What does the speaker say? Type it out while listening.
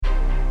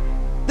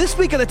This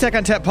week on the Tech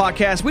on Tap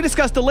podcast, we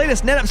discuss the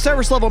latest NetApp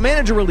Service Level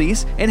Manager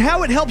release and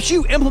how it helps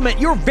you implement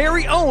your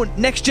very own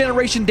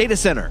next-generation data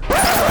center.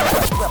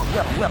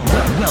 Welcome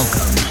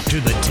to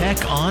the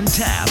Tech on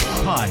Tap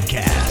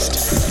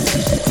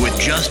podcast with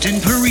Justin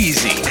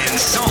Parisi and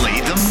Sully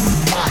the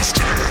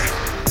Monster.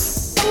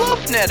 I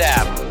love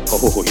NetApp.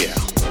 Oh, yeah.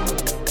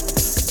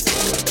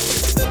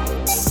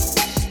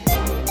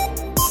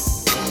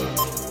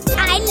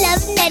 I love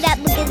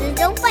NetApp because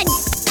it's so funny.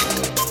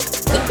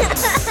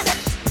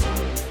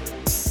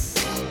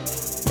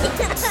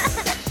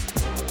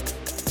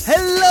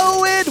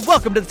 Hello and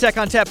welcome to the Tech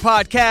on Tap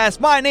podcast.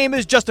 My name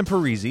is Justin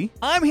Parisi.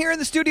 I'm here in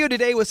the studio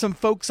today with some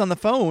folks on the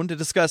phone to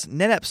discuss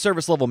NetApp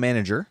Service Level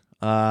Manager.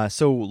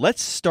 So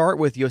let's start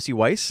with Yossi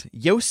Weiss.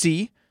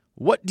 Yossi,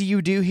 what do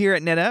you do here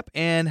at NetApp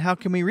and how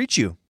can we reach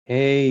you?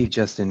 Hey,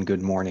 Justin,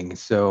 good morning.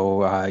 So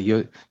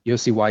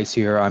Yossi Weiss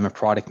here. I'm a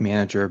product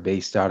manager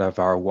based out of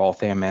our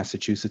Waltham,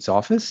 Massachusetts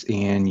office,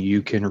 and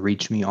you can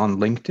reach me on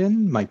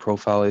LinkedIn. My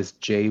profile is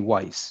J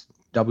Weiss,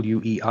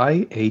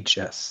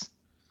 Weihs.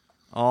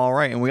 All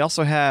right, and we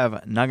also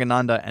have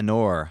Nagananda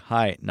Anor.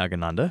 Hi,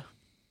 Nagananda.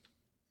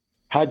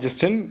 Hi,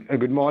 Justin.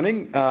 Good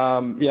morning. My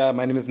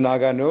name is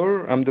Naga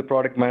Anor. I'm the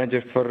product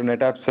manager for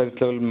NetApp Service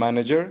Level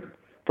Manager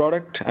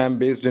product. I'm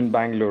based in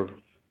Bangalore.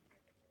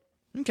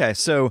 Okay,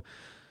 so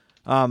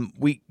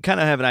we kind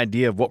of have an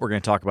idea of what we're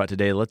going to talk about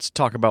today. Let's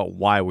talk about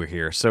why we're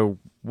here. So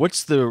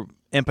what's the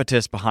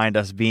impetus behind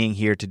us being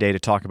here today to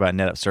talk about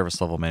NetApp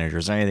Service Level Manager?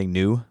 Is there anything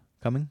new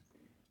coming?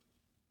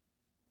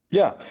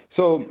 It's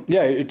all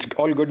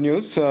good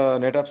news.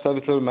 NetApp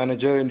Service Level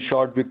Manager, in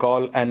short, we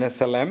call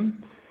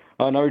NSLM.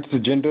 Now it's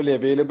generally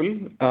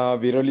available.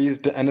 We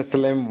released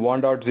NSLM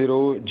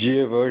 1.0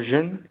 GA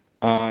version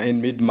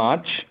in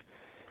mid-March.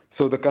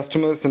 So the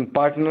customers and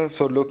partners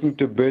who are looking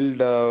to build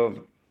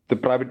the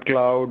private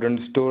cloud and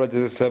storage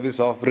as a service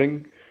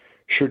offering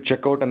should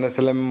check out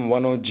NSLM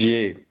 1.0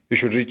 GA. You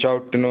should reach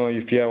out,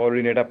 if you have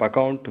already NetApp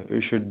account,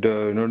 you should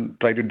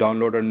try to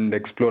download and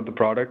explore the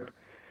product.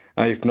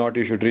 If not,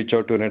 you should reach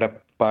out to NetApp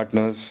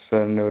partners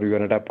and your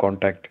NetApp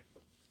contact.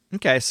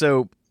 Okay,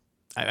 so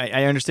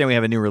I understand we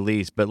have a new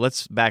release, but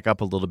let's back up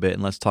a little bit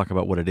and let's talk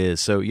about what it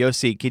is. So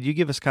Yossi, could you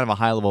give us kind of a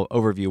high-level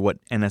overview of what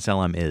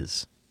NSLM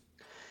is?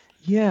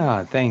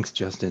 Yeah, thanks,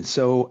 Justin.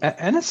 So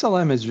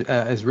NSLM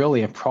is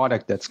really a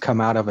product that's come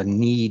out of a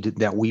need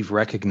that we've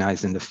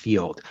recognized in the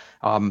field.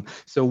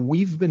 So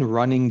we've been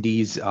running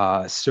these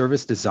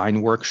service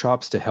design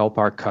workshops to help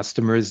our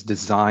customers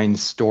design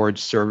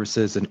storage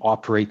services and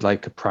operate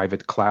like a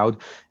private cloud.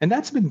 And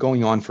that's been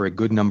going on for a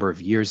good number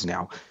of years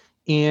now.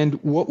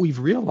 And what we've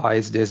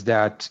realized is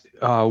that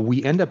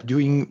we end up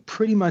doing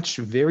pretty much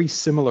very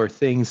similar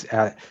things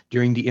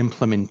during the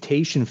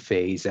implementation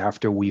phase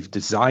after we've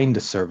designed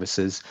the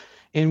services.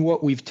 And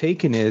what we've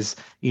taken is,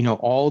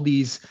 all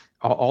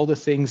the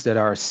things that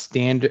are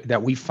standard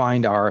that we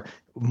find are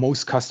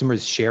most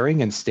customers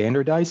sharing and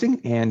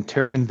standardizing, and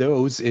turn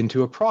those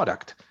into a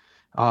product.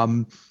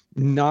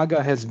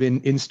 Naga has been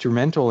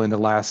instrumental in the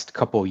last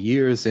couple of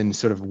years in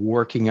sort of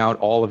working out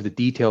all of the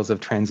details of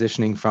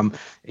transitioning from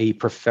a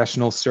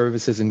professional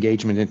services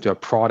engagement into a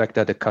product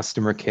that a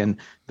customer can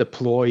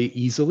deploy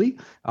easily.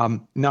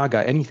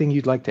 Naga, anything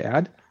you'd like to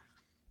add?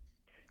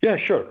 Yeah,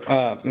 sure.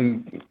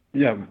 One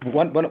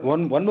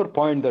more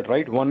point that,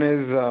 right? One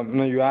is,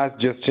 you asked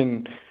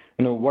Justin,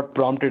 what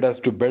prompted us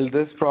to build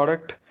this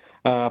product.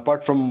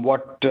 Apart from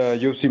what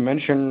Yossi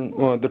mentioned,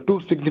 the two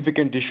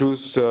significant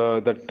issues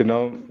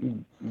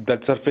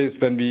that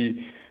surfaced when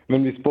we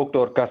spoke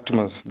to our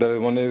customers. The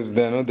one is,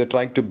 they're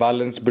trying to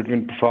balance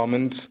between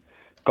performance,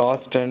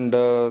 cost, and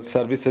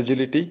service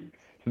agility.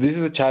 So these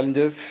are the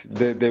challenges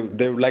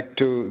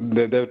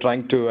they're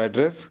trying to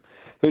address.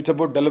 So it's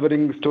about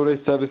delivering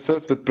storage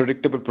services with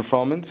predictable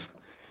performance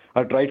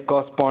at right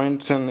cost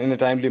points and in a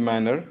timely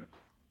manner.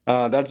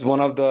 That's one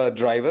of the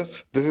drivers.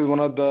 This is one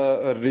of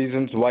the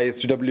reasons why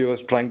SW is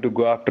trying to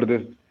go after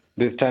this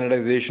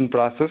standardization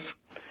process.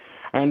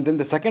 And then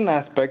the second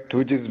aspect,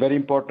 which is very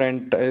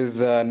important, is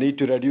need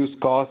to reduce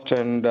cost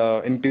and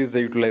increase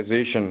the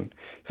utilization.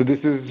 So this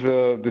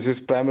is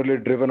primarily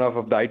driven off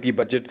of the IT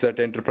budgets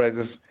that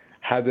enterprises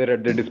have there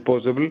at their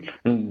disposal.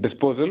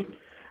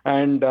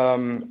 And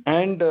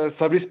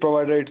service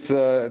providers,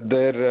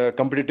 their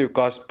competitive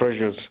cost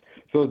pressures.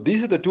 So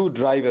these are the two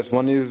drivers.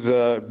 One is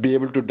be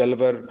able to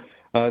deliver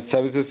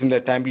services in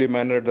a timely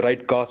manner at the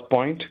right cost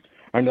point,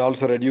 and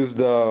also reduce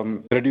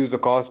the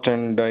cost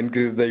and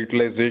increase the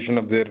utilization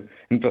of their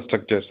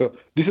infrastructure. So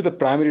these are the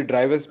primary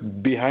drivers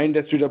behind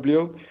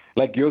SW.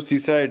 Like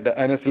Yossi said, the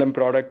NSLM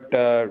product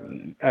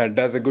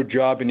does a good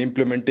job in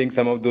implementing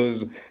some of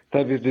those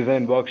service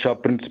design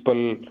workshop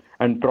principle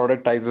and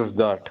productizes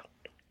that.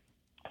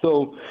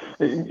 So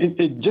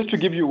just to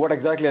give you what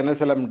exactly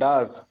NSLM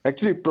does,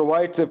 actually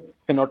provides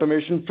an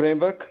automation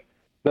framework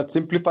that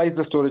simplifies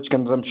the storage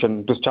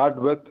consumption. To start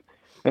with,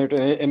 it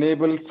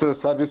enables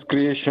service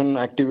creation,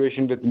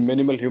 activation with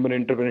minimal human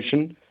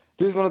intervention.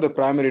 This is one of the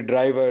primary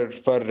drivers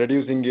for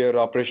reducing your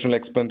operational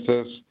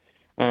expenses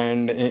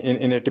and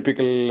in a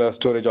typical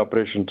storage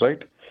operations,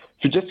 right?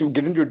 So just to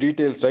get into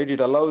details, right,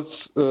 it allows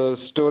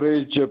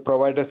storage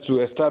providers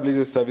to establish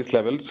the service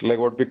levels, like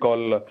what we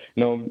call,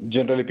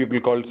 generally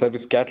people call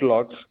service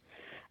catalogs.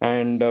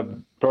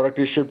 And product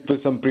is shipped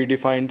with some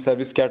predefined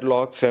service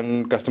catalogs,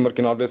 and customer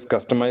can always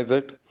customize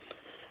it.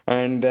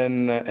 And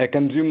then a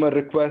consumer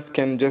request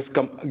can just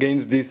come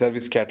against the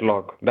service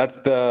catalog. That's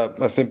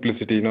the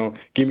simplicity,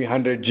 give me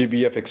 100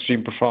 GB of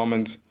extreme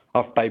performance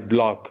of type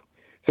block.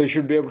 So you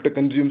should be able to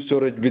consume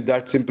storage with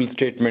that simple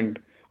statement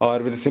or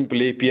with a simple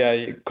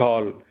API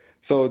call.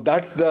 So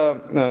that's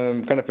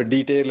the kind of a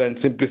detail and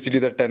simplicity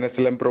that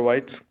NSLM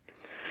provides.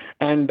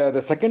 And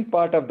the second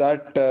part of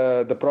that,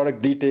 the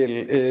product detail,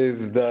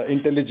 is the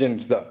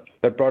intelligence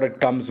the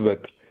product comes with.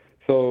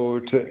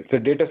 So it's a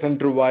data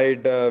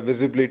center-wide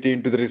visibility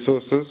into the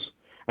resources,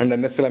 and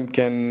NSLM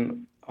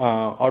can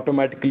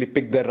automatically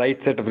pick the right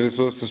set of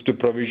resources to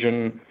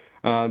provision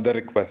the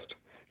request.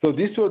 So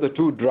these are the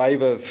two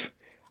drivers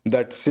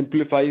that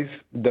simplifies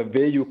the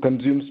way you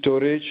consume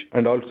storage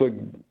and also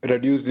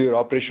reduce your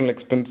operational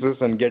expenses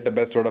and get the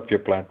best out of your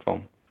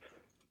platform.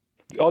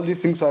 All these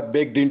things are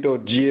baked into a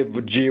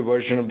GA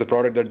version of the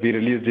product that we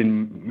released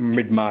in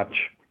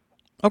mid-March.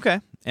 Okay.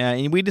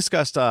 And we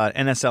discussed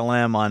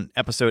NSLM on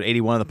episode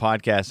 81 of the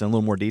podcast in a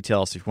little more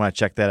detail, so if you want to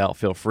check that out,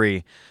 feel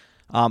free.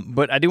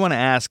 But I do want to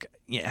ask,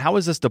 how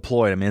is this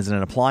deployed? I mean, is it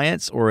an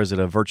appliance or is it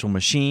a virtual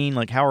machine?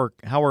 Like, how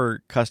are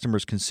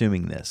customers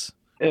consuming this?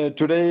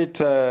 Today, it's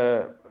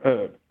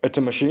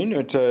a machine.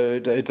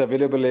 It's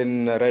available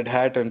in Red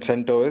Hat and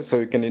CentOS, so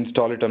you can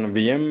install it on a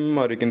VM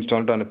or you can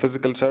install it on a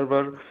physical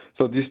server.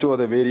 So these two are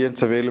the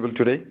variants available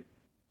today.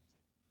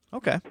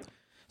 Okay.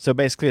 So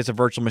basically, it's a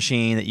virtual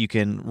machine that you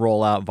can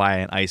roll out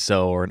via an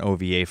ISO or an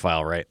OVA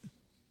file, right?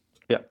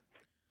 Yeah.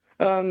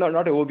 No,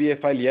 not an OVA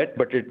file yet,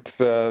 but it's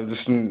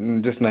just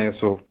an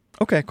ISO.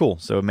 Okay, cool.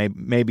 So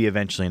maybe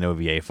eventually an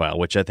OVA file,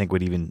 which I think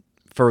would even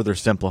further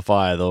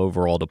simplify the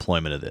overall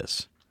deployment of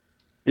this.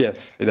 Yes,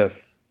 it does.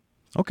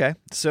 Okay.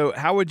 So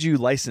how would you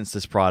license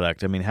this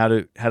product? I mean, how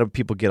do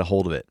people get a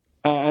hold of it?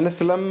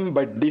 NSLM,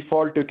 by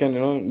default, you can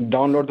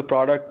download the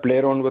product, play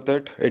around with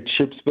it. It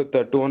ships with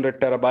 200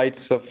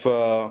 terabytes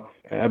of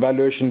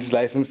evaluations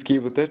license key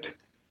with it,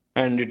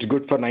 and it's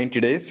good for 90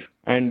 days.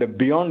 And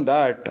beyond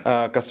that,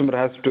 customer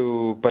has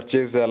to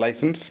purchase a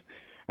license,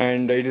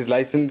 and it is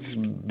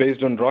licensed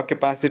based on raw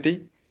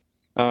capacity.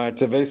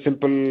 It's a very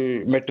simple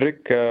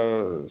metric.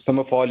 Sum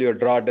of all your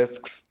draw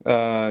disks,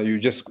 you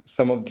just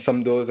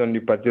sum those and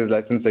you purchase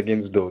license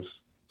against those.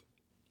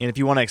 And if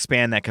you want to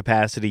expand that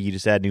capacity, you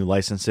just add new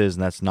licenses,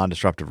 and that's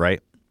non-disruptive,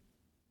 right?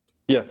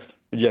 Yes.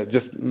 Yeah,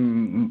 just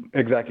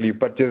exactly. You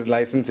purchase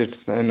license, it's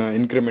an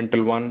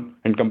incremental one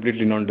and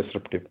completely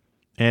non-disruptive.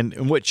 And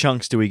in what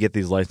chunks do we get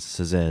these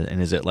licenses in?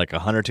 And is it like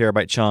 100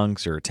 terabyte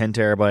chunks or 10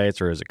 terabytes,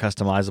 or is it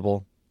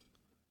customizable?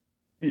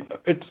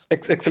 It's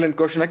excellent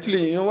question.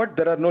 Actually, you know what?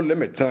 There are no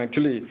limits.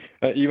 Actually,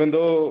 even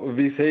though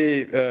we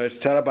say it's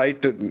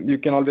terabyte, you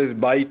can always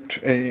buy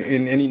it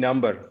in any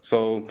number.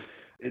 So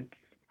it's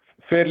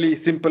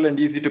fairly simple and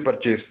easy to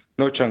purchase.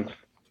 No chunks.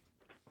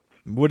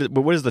 What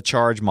is the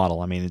charge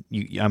model? I mean,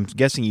 I'm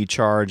guessing you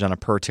charge on a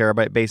per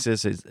terabyte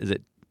basis. Is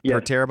it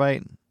per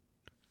terabyte?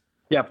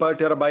 Yeah, per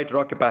terabyte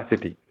raw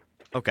capacity.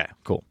 Okay,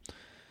 cool.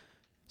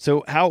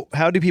 So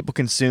how do people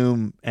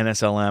consume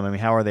NSLM? I mean,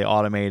 how are they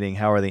automating?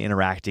 How are they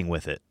interacting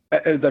with it?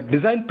 The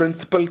design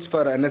principles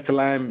for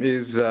NSLM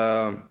is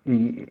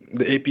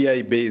the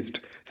API based.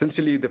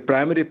 Essentially, the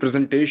primary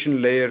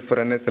presentation layer for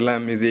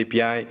NSLM is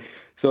API.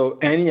 So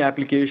any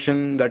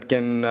application that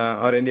can,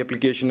 or any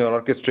application or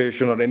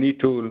orchestration or any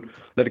tool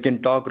that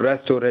can talk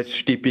REST or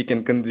HTTP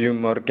can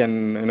consume or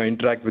can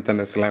interact with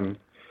NSLM.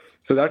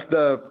 So that's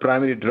the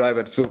primary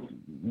driver. So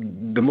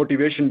the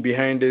motivation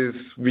behind is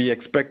we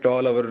expect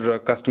all our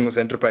customers,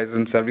 enterprises,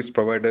 and service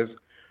providers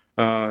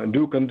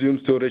do consume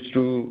storage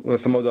through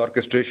some of the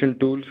orchestration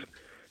tools.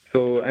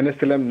 So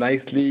NSLM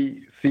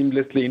nicely,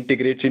 seamlessly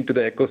integrates into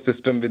the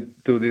ecosystem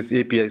to this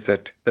API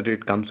set that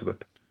it comes with.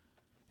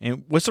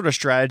 And what sort of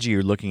strategy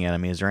you're looking at? I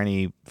mean, is there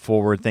any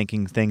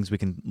forward-thinking things we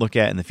can look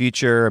at in the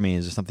future? I mean,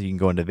 is there something you can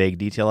go into vague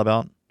detail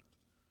about?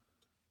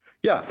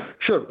 Yeah,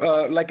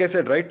 sure. Like I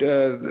said, right,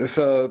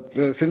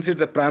 since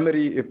it's a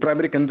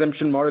primary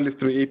consumption model is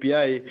through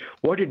API,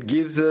 what it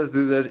gives us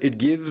is that it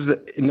gives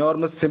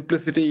enormous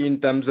simplicity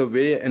in terms of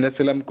way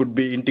NSLM could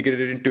be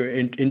integrated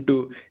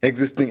into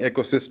existing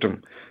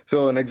ecosystem.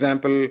 So an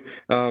example,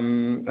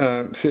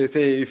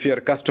 say if you're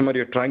a customer,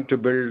 you're trying to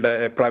build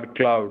a private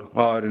cloud,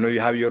 or you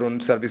have your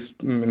own service,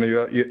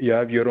 you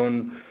have your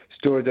own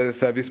storage as a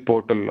service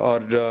portal,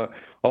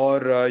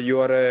 or you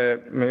are a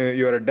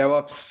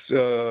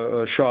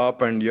DevOps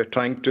shop and you're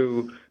trying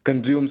to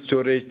consume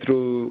storage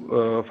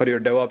through for your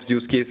DevOps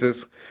use cases.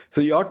 So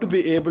you ought to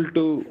be able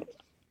to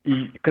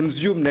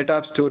consume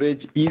NetApp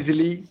storage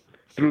easily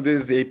through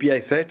this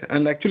API set.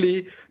 And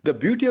actually, the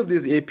beauty of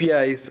these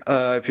APIs,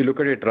 if you look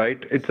at it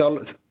right, it's all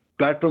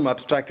platform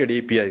abstracted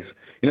APIs.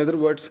 In other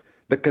words,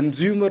 the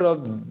consumer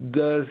of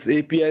those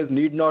APIs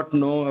need not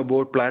know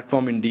about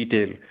platform in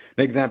detail.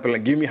 For example,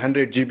 give me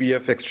 100 GB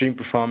of extreme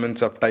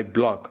performance of type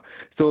block.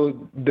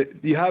 So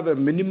you have a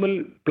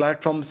minimal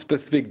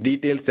platform-specific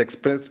details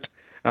expressed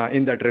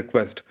in that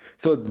request.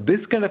 So this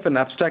kind of an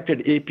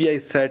abstracted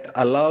API set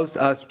allows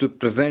us to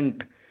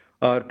present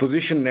or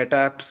position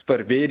NetApps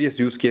for various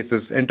use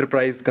cases,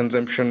 enterprise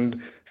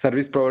consumption,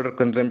 service provider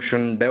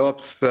consumption,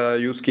 DevOps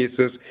use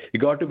cases. You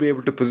got to be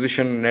able to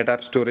position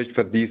NetApp storage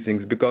for these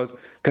things because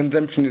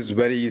consumption is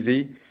very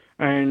easy.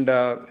 And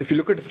if you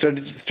look at it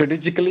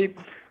strategically,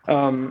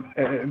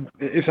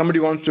 if somebody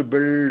wants to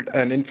build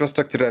an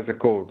infrastructure as a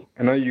code,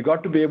 you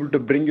got to be able to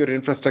bring your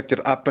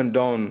infrastructure up and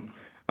down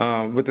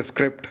with a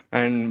script,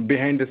 and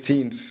behind the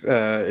scenes,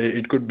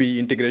 it could be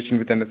integration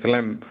with an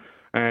SLM,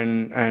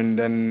 and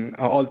then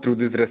all through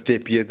this REST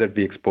API that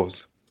we expose.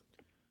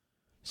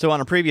 So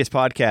on a previous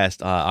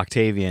podcast,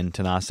 Octavian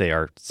Tanase,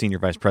 our Senior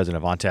Vice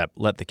President of ONTAP,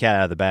 let the cat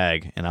out of the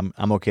bag, and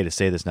I'm okay to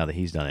say this now that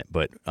he's done it,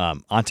 but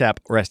ONTAP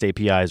REST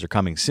APIs are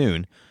coming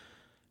soon.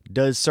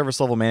 Does Service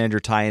Level Manager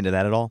tie into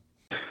that at all?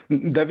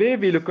 The way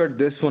we look at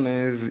this one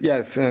is,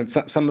 yes,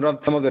 some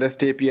of the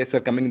REST APIs are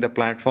coming in the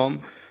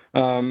platform.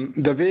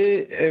 The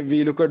way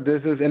we look at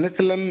this is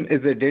NSLM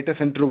is a data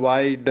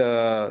center-wide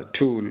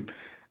tool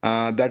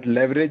that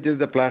leverages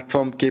the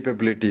platform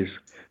capabilities.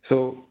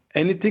 So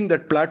anything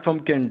that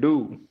platform can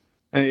do,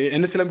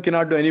 NSLM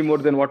cannot do any more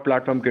than what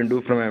platform can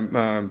do from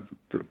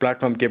a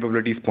platform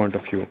capabilities point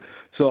of view.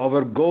 So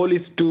our goal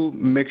is to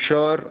make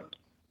sure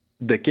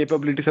the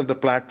capabilities of the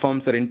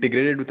platforms are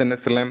integrated with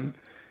NSLM.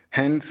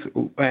 Hence,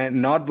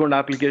 an outbound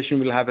application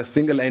will have a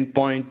single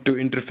endpoint to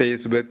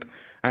interface with,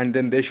 and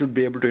then they should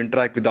be able to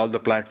interact with all the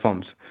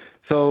platforms.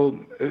 So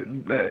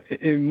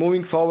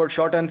moving forward,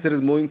 short answer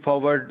is moving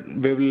forward,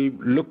 we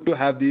will look to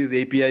have these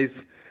APIs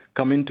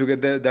come in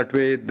together. That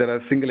way, there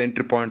are single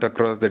entry point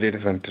across the data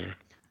center.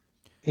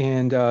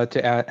 And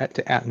to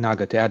add,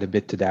 Naga, to add a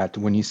bit to that,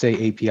 when you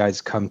say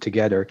APIs come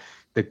together,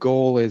 the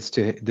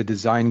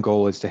design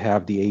goal is to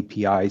have the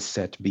API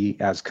set be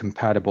as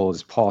compatible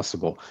as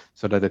possible,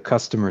 so that the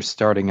customer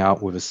starting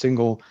out with a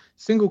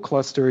single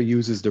cluster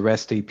uses the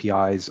REST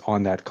APIs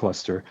on that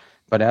cluster.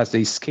 But as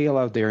they scale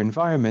out their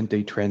environment,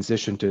 they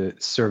transition to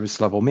Service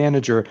Level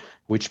Manager,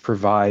 which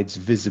provides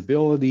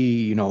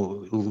visibility,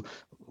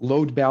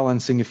 load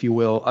balancing, if you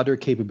will, other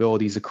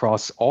capabilities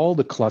across all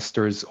the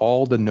clusters,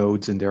 all the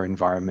nodes in their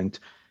environment,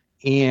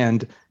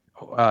 and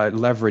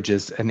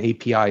leverages an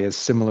API as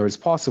similar as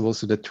possible.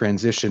 So the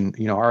transition,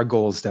 our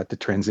goal is that the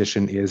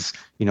transition is,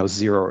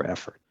 zero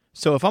effort.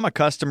 So if I'm a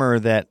customer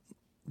that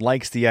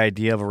likes the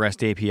idea of a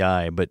REST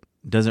API, but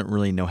doesn't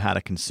really know how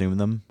to consume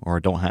them,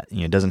 or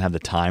doesn't have the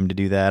time to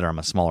do that, or I'm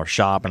a smaller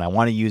shop and I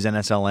want to use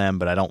NSLM,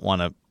 but I don't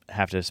want to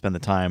have to spend the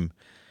time,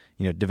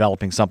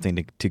 developing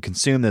something to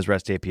consume those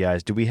REST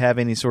APIs. Do we have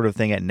any sort of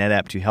thing at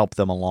NetApp to help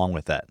them along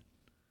with that?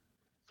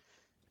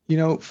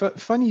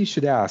 Funny you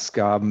should ask.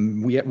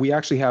 We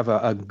actually have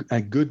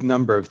a good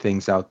number of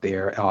things out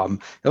there.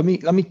 Let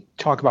me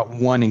talk about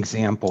one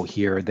example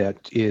here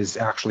that is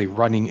actually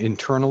running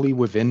internally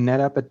within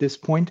NetApp at this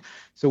point.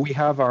 So we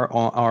have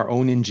our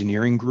own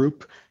engineering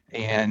group,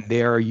 and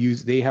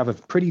they have a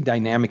pretty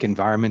dynamic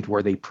environment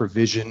where they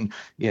provision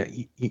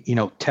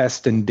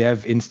test and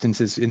dev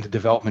instances in the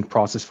development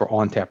process for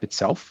ONTAP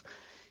itself.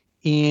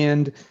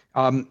 And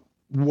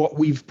what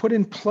we've put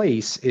in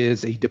place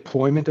is a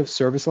deployment of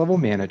Service Level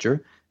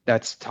Manager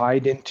that's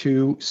tied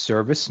into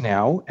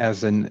ServiceNow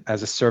as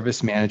a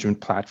service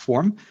management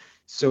platform,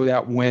 so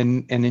that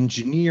when an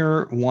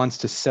engineer wants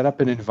to set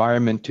up an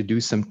environment to do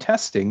some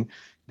testing,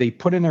 they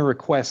put in a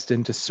request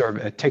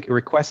a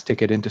request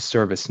ticket into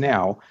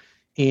ServiceNow,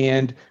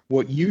 and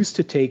what used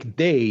to take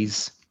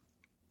days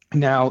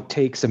now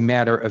takes a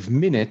matter of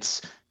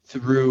minutes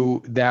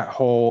through that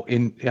whole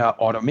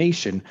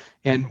automation.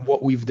 And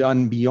what we've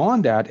done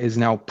beyond that is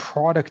now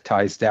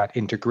productize that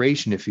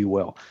integration, if you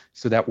will,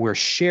 so that we're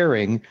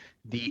sharing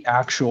the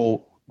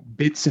actual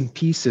bits and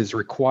pieces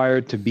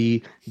required to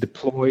be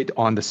deployed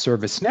on the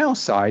ServiceNow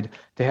side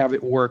to have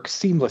it work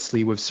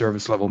seamlessly with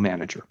Service Level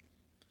Manager.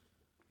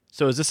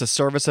 So is this a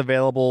service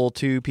available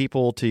to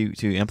people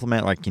to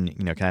implement? Like,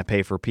 can I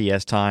pay for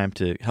PS time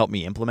to help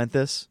me implement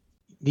this?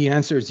 The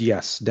answer is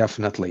yes,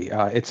 definitely.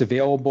 It's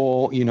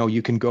available.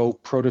 You can go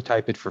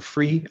prototype it for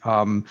free.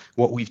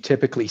 What we've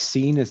typically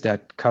seen is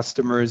that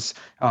customers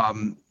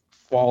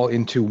fall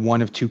into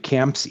one of two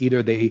camps.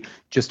 Either they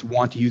just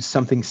want to use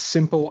something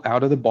simple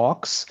out of the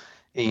box,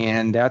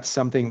 and that's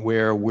something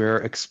where we're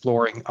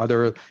exploring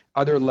other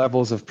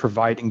levels of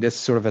providing this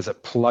sort of as a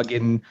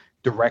plugin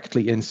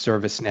directly in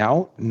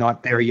ServiceNow.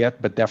 Not there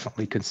yet, but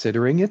definitely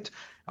considering it.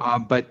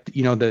 But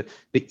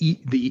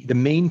the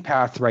main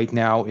path right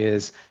now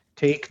is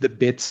take the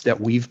bits that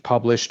we've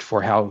published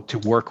for how to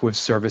work with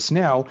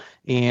ServiceNow,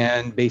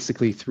 and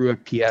basically through a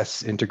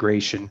PS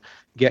integration,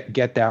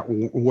 get that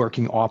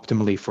working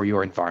optimally for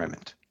your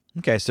environment.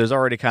 Okay, so there's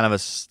already kind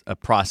of a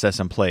process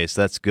in place.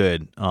 That's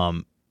good.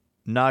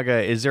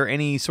 Naga, is there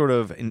any sort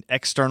of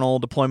external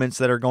deployments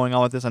that are going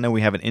on with this? I know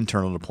we have an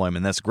internal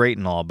deployment. That's great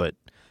and all, but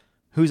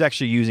who's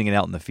actually using it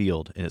out in the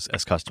field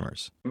as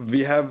customers?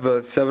 We have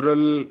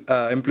several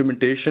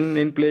implementation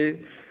in play,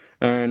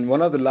 and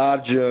one of the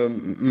large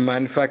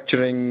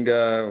manufacturing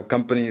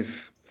companies,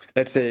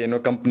 let's say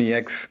company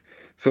X,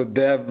 so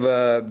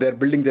they're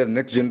building their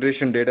next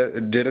generation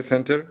data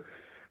center,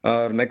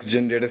 next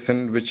gen data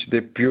center, which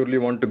they purely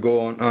want to go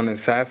on a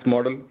SaaS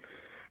model.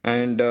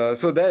 And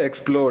so they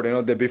explored,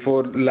 they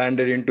before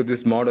landed into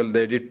this model,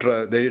 they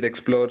did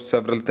explore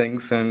several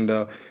things, and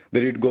they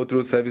did go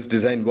through service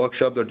design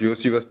workshop that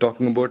Yossi was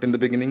talking about in the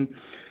beginning.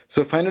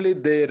 So finally,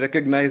 they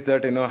recognized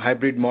that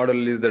hybrid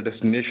model is the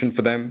destination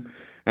for them,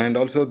 and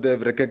also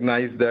they've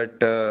recognized that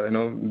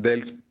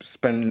they'll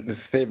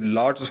save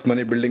lots of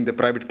money building the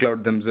private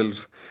cloud themselves.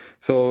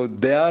 So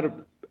they have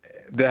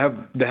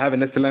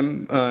an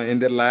SLM in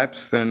their labs,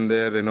 and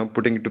they're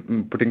putting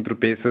through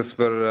paces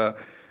for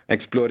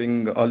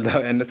exploring all the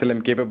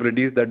NSLM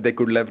capabilities that they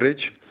could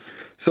leverage.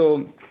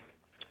 So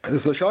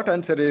short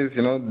answer is,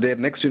 their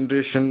next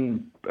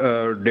generation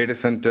data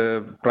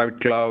center private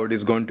cloud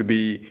is going to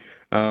be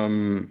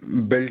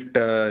built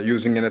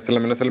using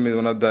NSLM. NSLM is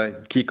one of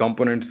the key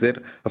components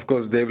there. Of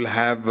course, they will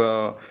have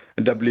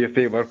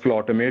WFA workflow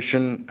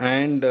automation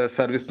and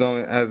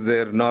ServiceNow as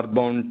their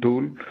northbound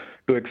tool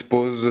to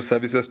expose the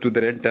services to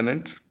their end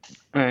tenants,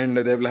 and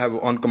they will have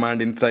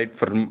on-command insight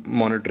for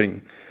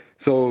monitoring.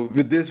 So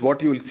with this, what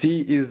you will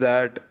see is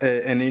that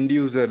an end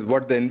user,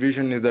 what the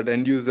envision is that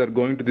end user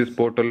going to this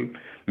portal,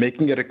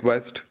 making a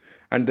request,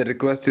 and the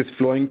request is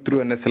flowing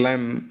through an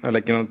SLM,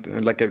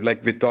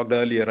 like we talked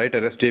earlier, right?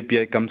 A REST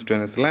API comes to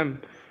an SLM,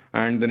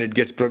 and then it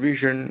gets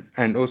provisioned,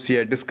 and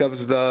OCI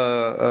discovers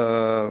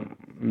the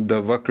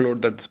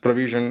workload that's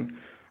provisioned,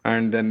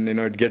 and then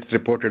it gets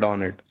reported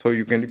on it. So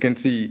you can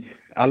see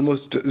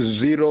almost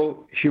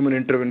zero human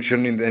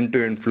intervention in the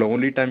end-to-end flow.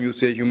 Only time you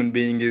see a human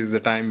being is the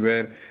time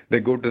where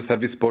they go to the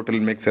service portal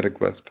and makes a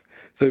request.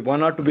 So why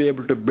not to be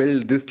able to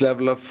build this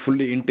level of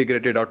fully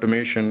integrated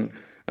automation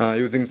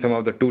using some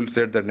of the tool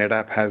set that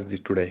NetApp has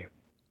today?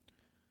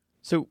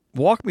 So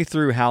walk me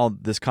through how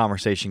this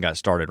conversation got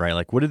started, right?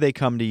 Like, what did they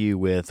come to you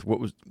with?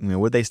 What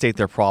did they state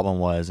their problem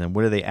was, and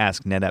what did they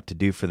ask NetApp to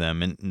do for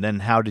them? And then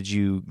how did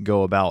you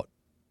go about,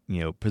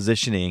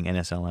 positioning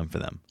NSLM for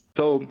them?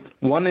 So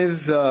one is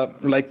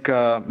like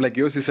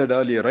Yossi said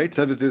earlier, right?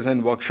 Service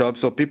design workshop.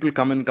 So people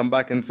come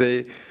back and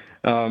say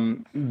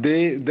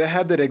they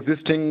have their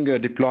existing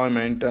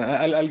deployment.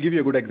 I'll give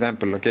you a good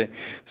example. Okay,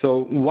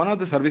 so one of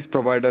the service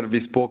provider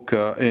we spoke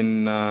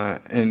in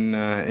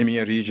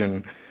EMEA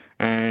region,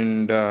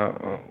 and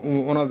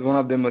one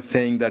of them was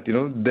saying that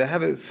they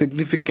have a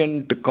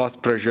significant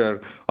cost pressure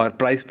or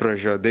price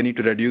pressure. They need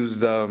to reduce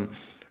the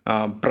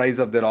price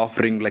of their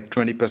offering like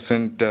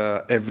 20%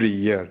 every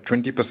year.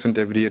 20%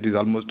 every year is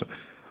almost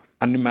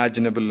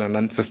unimaginable and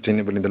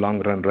unsustainable in the long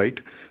run, right?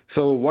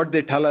 So what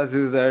they tell us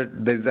is that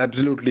there's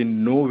absolutely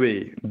no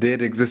way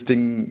their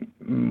existing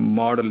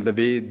model, the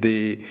way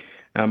they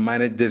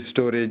manage their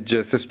storage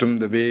system,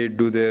 the way they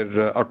do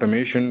their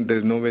automation,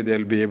 there's no way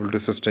they'll be able to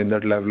sustain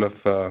that level of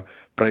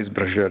price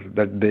pressure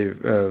that they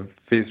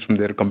face from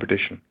their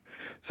competition.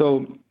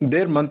 So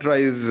their mantra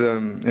is,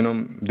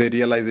 they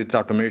realize it's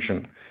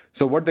automation.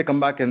 So what they come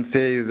back and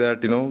say is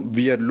that,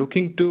 we are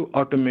looking to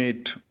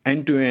automate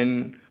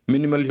end-to-end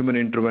minimal human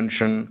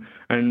intervention,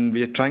 and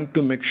we are trying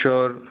to make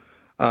sure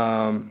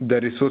the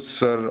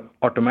resources are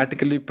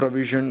automatically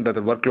provisioned, that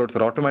the workloads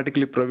are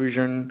automatically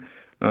provisioned.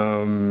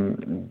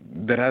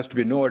 There has to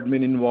be no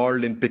admin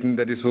involved in picking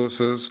the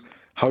resources.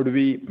 How do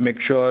we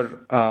make sure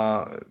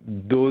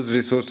those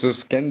resources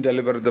can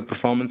deliver the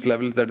performance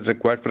levels that is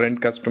required for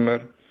end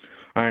customer?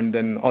 And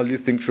then all these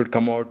things should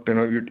come out,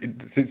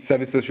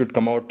 services should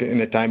come out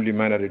in a timely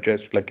manner. It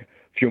just like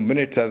a few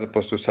minutes as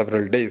opposed to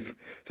several days.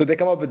 So they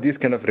come up with these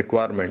kind of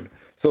requirement.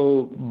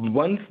 So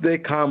once they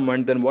come,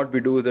 and then what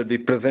we do is that we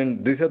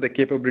present, these are the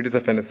capabilities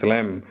of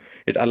NSLM.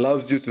 It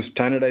allows you to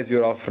standardize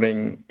your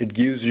offering. It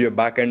gives you a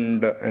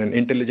backend and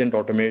intelligent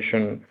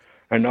automation.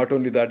 And not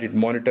only that, it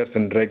monitors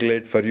and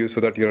regulates for you so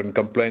that you're in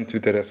compliance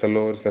with your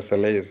SLOs,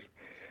 SLAs.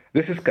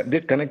 This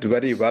connects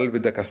very well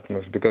with the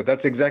customers because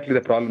that's exactly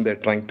the problem they're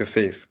trying to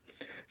face.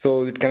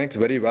 So it connects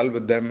very well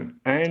with them.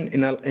 And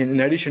in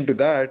addition to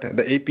that,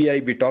 the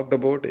API we talked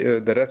about,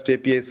 the REST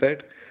API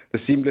set, the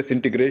seamless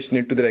integration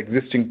into their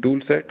existing tool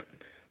set,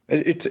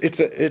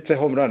 it's a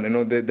home run.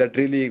 That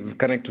really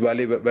connects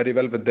very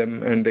well with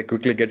them, and they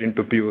quickly get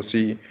into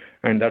POC,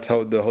 and that's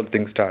how the whole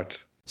thing starts.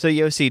 So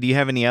Yossi, do you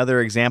have any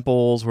other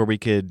examples where we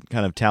could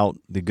kind of tout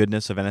the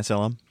goodness of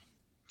NSLM?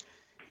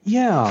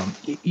 Yeah,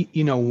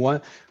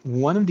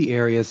 one of the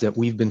areas that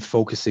we've been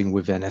focusing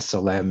with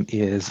NSLM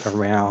is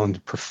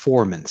around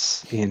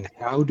performance, and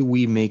how do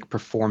we make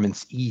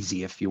performance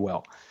easy, if you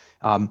will.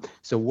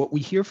 So what we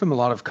hear from a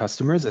lot of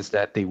customers is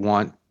that they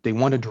want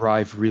to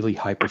drive really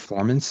high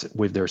performance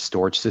with their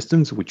storage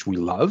systems, which we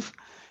love,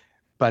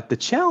 But the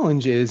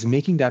challenge is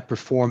making that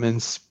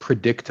performance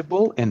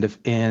predictable and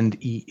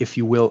if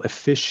you will,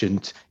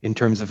 efficient in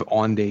terms of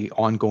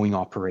ongoing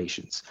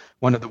operations.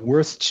 One of the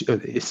worst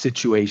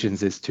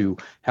situations is to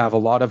have a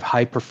lot of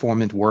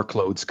high-performant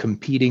workloads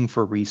competing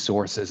for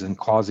resources and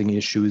causing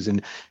issues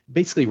and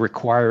basically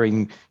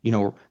requiring,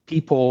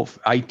 people,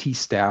 IT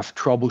staff,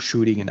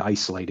 troubleshooting and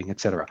isolating, et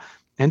cetera.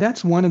 And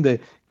that's one of the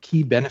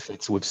key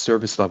benefits with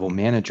service level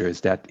manager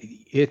is that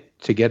it,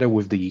 together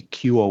with the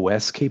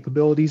QoS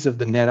capabilities of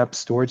the NetApp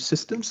storage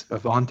systems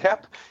of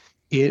ONTAP,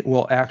 it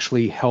will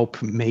actually help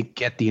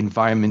get the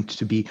environment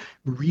to be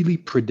really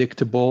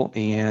predictable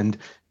and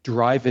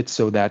drive it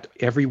so that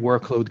every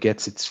workload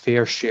gets its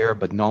fair share,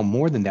 but no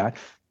more than that.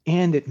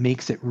 And it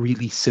makes it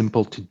really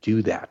simple to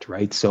do that,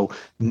 right? So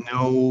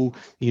no,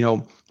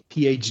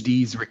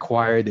 PhDs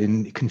required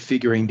in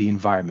configuring the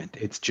environment.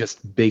 It's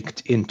just baked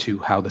into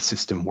how the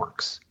system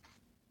works.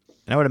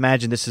 And I would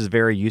imagine this is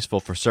very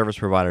useful for service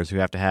providers who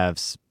have to have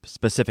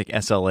specific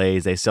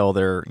SLAs. They sell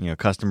their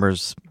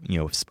customers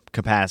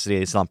capacity,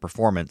 they sell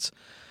performance.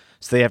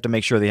 So they have to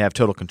make sure they have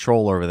total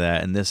control over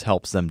that, and this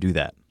helps them do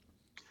that.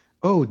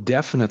 Oh,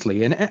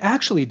 definitely. And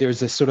actually,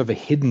 there's a sort of a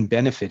hidden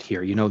benefit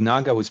here.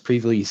 Naga was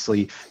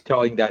previously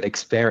telling that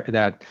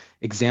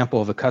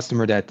example of a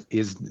customer that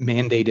is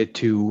mandated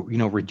to,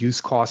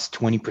 reduce costs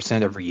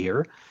 20% every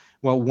year.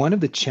 Well, one of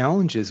the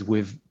challenges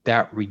with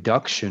that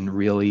reduction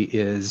really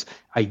is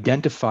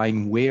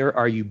identifying where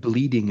are you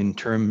bleeding in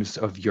terms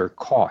of your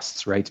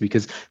costs, right?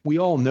 Because we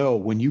all know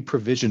when you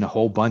provision a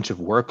whole bunch of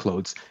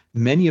workloads,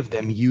 many of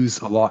them use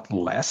a lot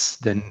less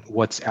than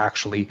what's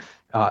actually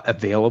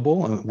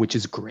available, which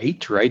is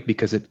great, right?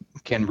 Because it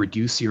can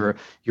reduce your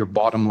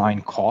bottom line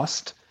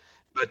cost.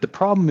 But the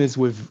problem is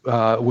with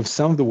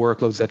some of the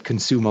workloads that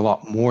consume a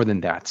lot more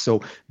than that.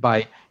 So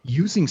by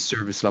using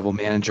Service Level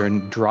Manager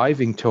and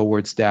driving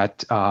towards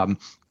that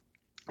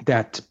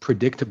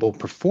predictable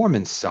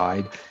performance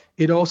side,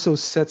 it also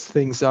sets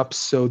things up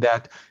so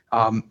that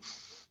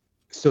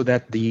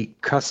the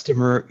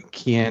customer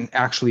can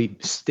actually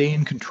stay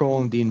in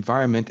control of the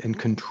environment and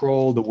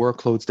control the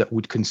workloads that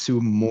would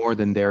consume more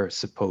than they're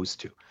supposed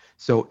to.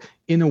 So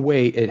in a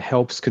way, it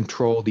helps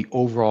control the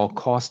overall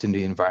cost in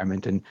the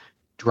environment and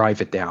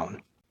drive it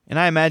down. And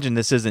I imagine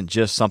this isn't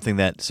just something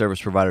that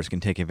service providers can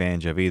take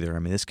advantage of either. I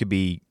mean, this could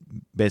be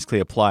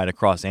basically applied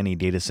across any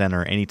data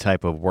center, any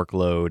type of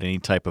workload, any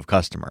type of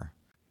customer.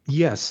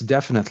 Yes,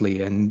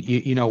 definitely. And,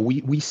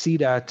 we see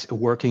that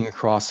working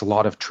across a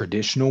lot of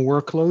traditional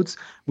workloads.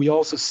 We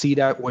also see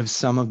that with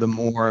some of the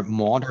more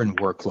modern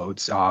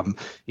workloads.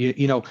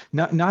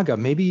 Naga,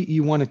 maybe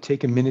you want to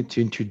take a minute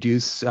to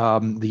introduce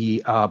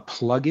the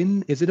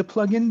plugin. Is it a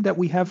plugin that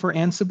we have for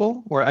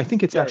Ansible? Or I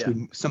think it's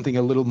something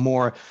a little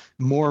more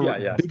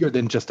bigger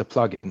than just a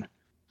plugin.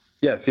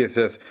 Yes.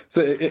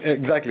 So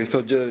exactly.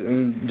 So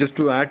just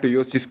to add to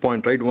Yossi's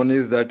point, right? One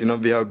is that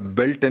we have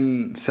built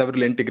in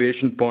several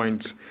integration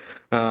points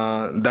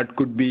that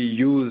could be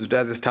used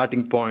as a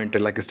starting point,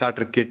 like a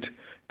starter kit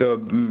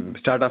to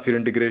start off your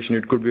integration.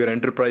 It could be your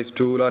enterprise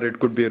tool or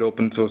it could be your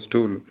open source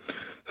tool.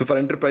 So for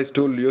enterprise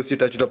tool, Yossi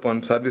touched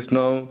upon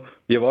ServiceNow.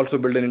 We have also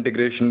built an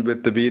integration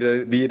with the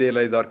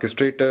vRealize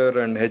Orchestrator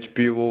and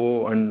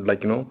HPO and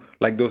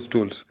like those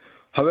tools.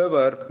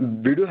 However,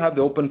 we do have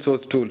the open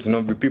source tools.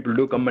 People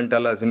do come and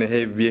tell us,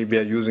 hey, we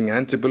are using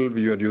Ansible,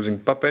 we are using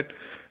Puppet.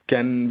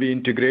 Can we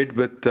integrate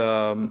with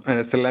an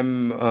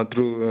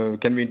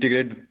SLM can we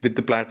integrate with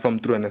the platform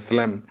through an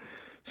SLM?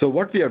 So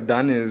what we have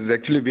done is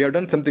actually we have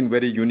done something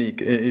very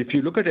unique. If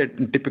you look at a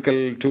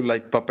typical tool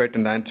like Puppet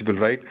and Ansible,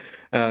 right?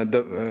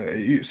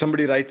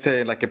 Somebody writes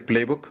a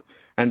playbook,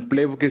 and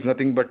playbook is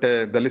nothing but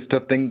the list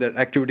of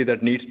activity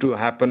that needs to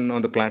happen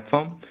on the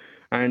platform.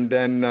 And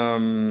then,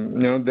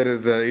 there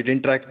is it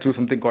interacts through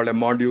something called a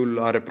module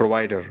or a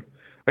provider,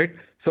 right?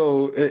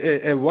 So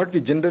what we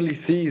generally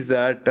see is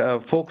that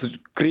folks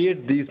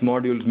create these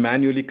modules,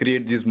 manually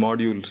create these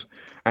modules,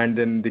 and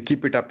then they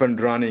keep it up and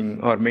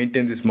running or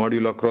maintain this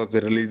module across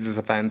the releases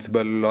of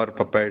Ansible or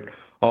Puppet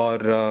or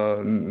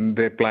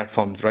their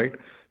platforms, right?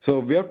 So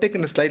we have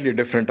taken a slightly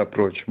different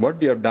approach. What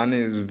we have done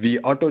is we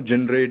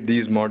auto-generate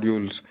these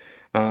modules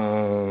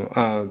that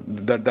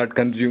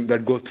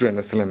goes through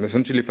an SLM.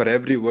 Essentially, for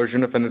every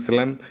version of an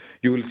SLM,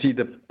 you will see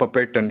the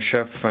Puppet and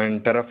Chef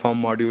and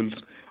Terraform modules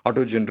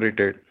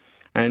auto-generated,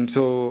 and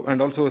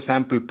also a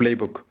sample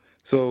playbook.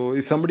 So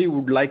if somebody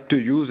would like to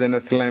use an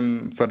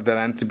SLM for their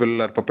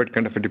Ansible or Puppet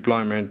kind of a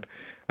deployment,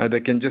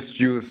 they can just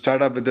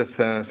start up with this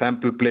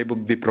sample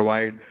playbook they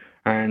provide,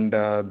 and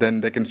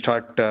then they can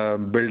start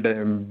build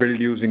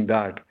using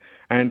that.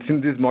 And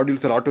since these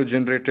modules are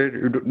auto-generated,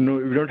 you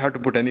don't have to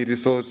put any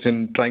resource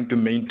in trying to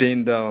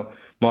maintain the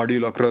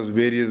module across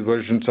various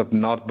versions of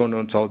northbound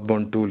and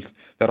southbound tools.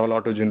 They're all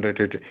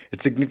auto-generated. It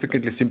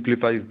significantly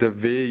simplifies the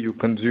way you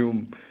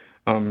consume,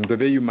 the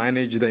way you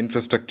manage the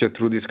infrastructure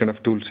through this kind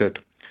of tool set.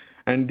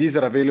 And these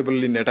are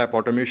available in NetApp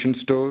Automation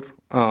Store,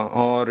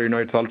 or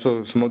it's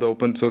also some of the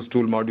open source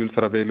tool modules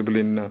are available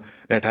in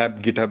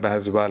NetApp GitHub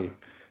as well.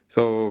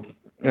 So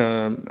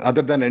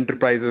other than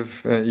enterprises,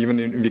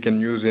 we can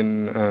use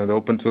in the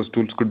open source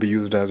tools could be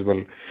used as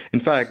well.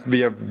 In fact, we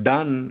have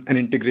done an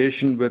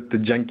integration with the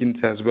Jenkins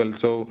as well.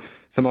 So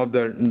some of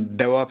the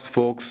DevOps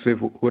folks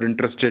who are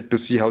interested to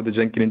see how the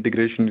Jenkins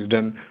integration is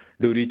done,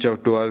 do reach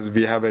out to us.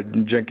 We have a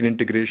Jenkins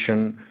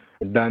integration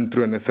done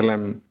through an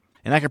SLM.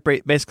 And I could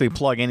basically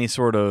plug any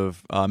sort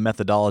of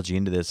methodology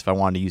into this. If I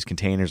wanted to use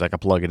containers, I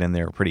could plug it in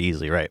there pretty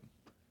easily, right?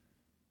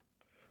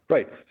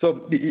 Right.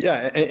 So,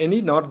 yeah,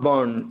 any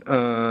northbound,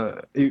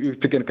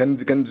 if you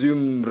can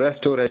consume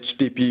REST or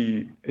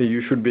HTTP,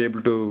 you should be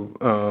able to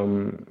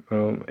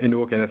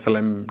invoke an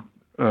SLM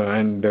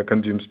and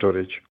consume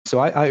storage. So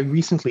I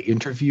recently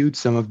interviewed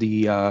some of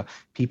the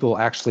people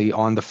actually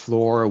on the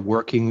floor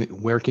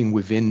working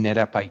within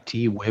NetApp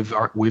IT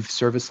with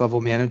Service Level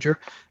Manager.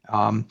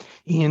 And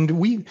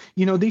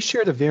they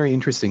shared a very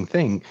interesting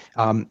thing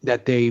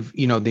that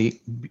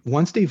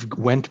once they've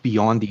went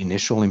beyond the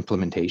initial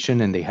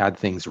implementation and they had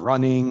things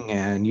running,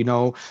 and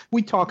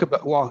we talked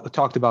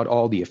about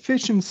all the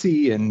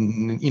efficiency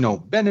and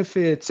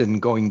benefits and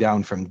going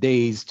down from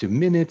days to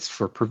minutes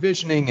for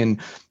provisioning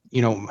and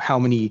how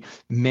many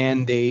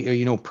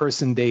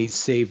person days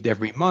saved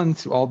every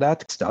month, all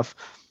that stuff.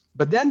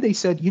 But then they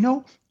said,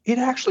 it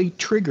actually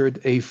triggered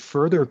a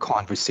further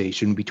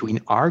conversation between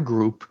our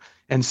group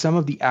and some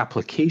of the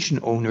application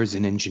owners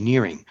in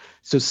engineering.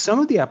 So some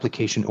of the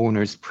application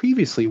owners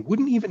previously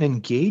wouldn't even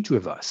engage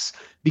with us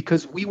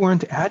because we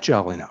weren't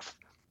agile enough,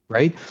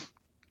 right?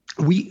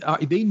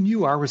 They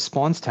knew our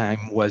response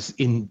time was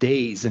in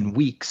days and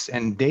weeks,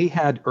 and they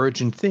had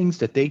urgent things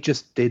that they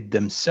just did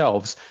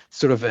themselves,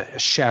 sort of a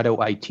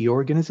shadow IT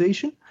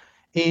organization.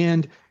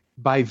 And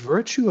by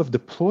virtue of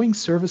deploying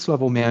Service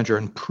Level Manager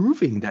and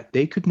proving that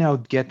they could now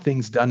get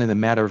things done in a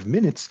matter of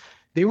minutes,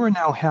 they were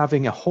now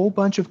having a whole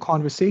bunch of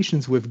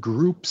conversations with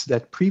groups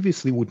that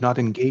previously would not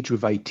engage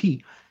with IT.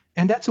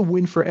 And that's a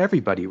win for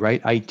everybody,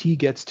 right? IT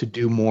gets to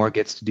do more,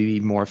 gets to be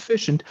more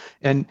efficient.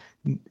 And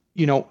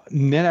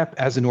NetApp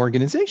as an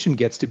organization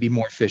gets to be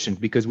more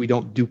efficient because we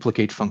don't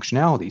duplicate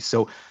functionality.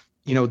 So,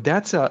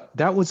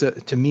 that was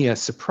to me a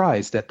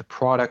surprise that the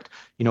product,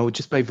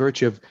 just by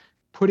virtue of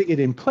putting it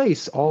in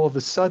place, all of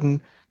a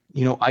sudden,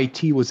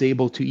 IT was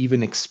able to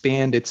even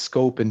expand its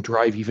scope and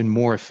drive even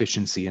more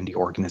efficiency in the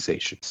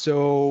organization.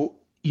 So,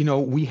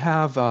 we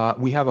have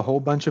a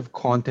whole bunch of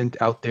content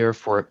out there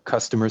for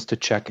customers to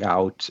check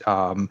out.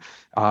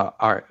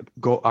 Our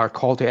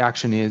call to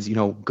action is,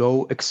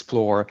 go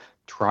explore.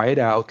 Try it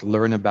out,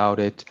 learn about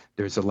it.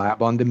 There's a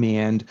lab on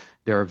demand.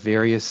 There are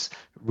various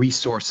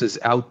resources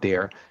out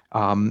there.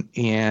 And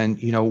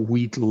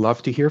we'd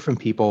love to hear from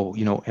people.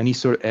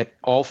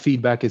 All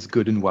feedback is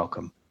good and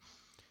welcome.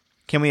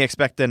 Can we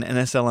expect an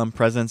NSLM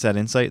presence at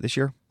Insight this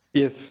year?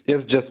 Yes,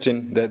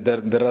 Justin. There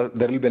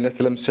will be an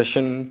SLM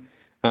session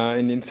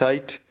in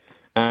Insight.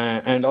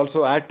 And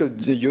also add to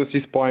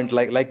Yossi's point,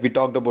 like we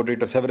talked about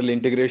it, a several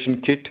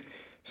integration kit.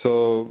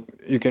 So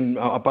you can,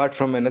 apart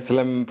from an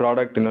SLM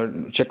product,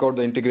 check out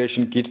the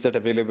integration kits that are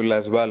available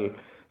as well.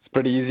 It's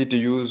pretty easy to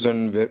use,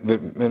 and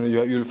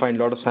you'll find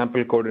a lot of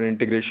sample code and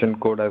integration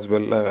code as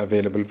well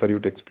available for you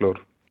to explore.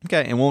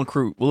 Okay, and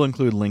we'll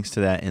include links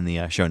to that in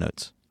the show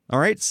notes. All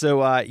right, so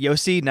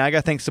Yossi,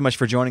 Naga, thanks so much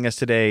for joining us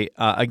today.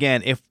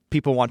 Again, if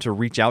people want to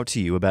reach out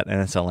to you about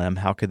NSLM,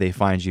 how could they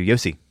find you,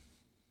 Yossi?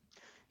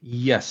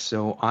 Yes,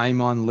 so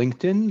I'm on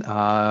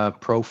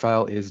LinkedIn.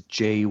 Profile is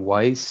J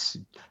Weiss,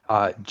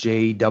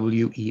 JWEIHS.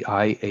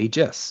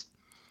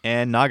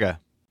 And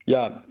Naga?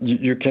 Yeah,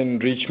 you can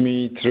reach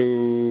me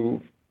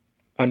through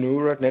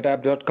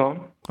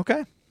anur@netapp.com.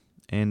 Okay,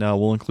 and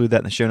we'll include that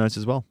in the show notes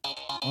as well.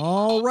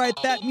 All right,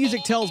 that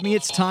music tells me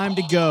it's time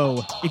to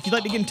go. If you'd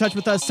like to get in touch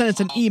with us, send us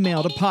an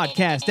email to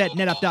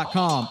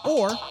podcast@netapp.com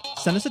or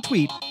send us a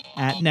tweet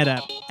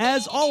 @NetApp.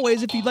 As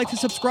always, if you'd like to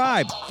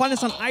subscribe, find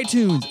us on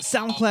iTunes,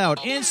 SoundCloud,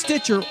 and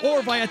Stitcher,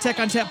 or via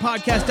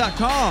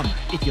TechOnTapPodcast.com.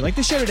 If you like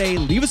the show today,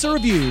 leave us a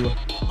review.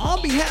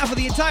 On behalf of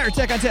the entire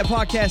Tech on Tap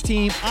podcast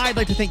team, I'd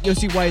like to thank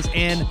Yossi Weiss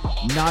and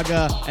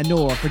Naga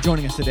Anur for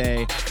joining us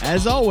today.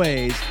 As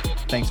always,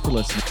 thanks for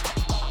listening.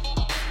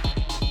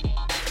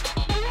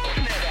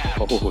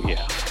 Oh,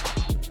 yeah.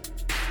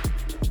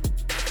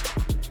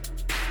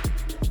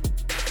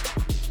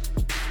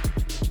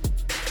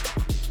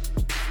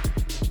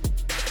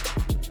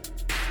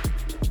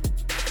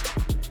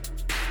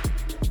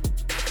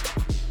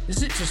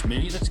 Is it just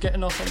me that's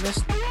getting off on this?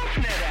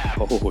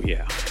 Oh,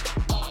 yeah.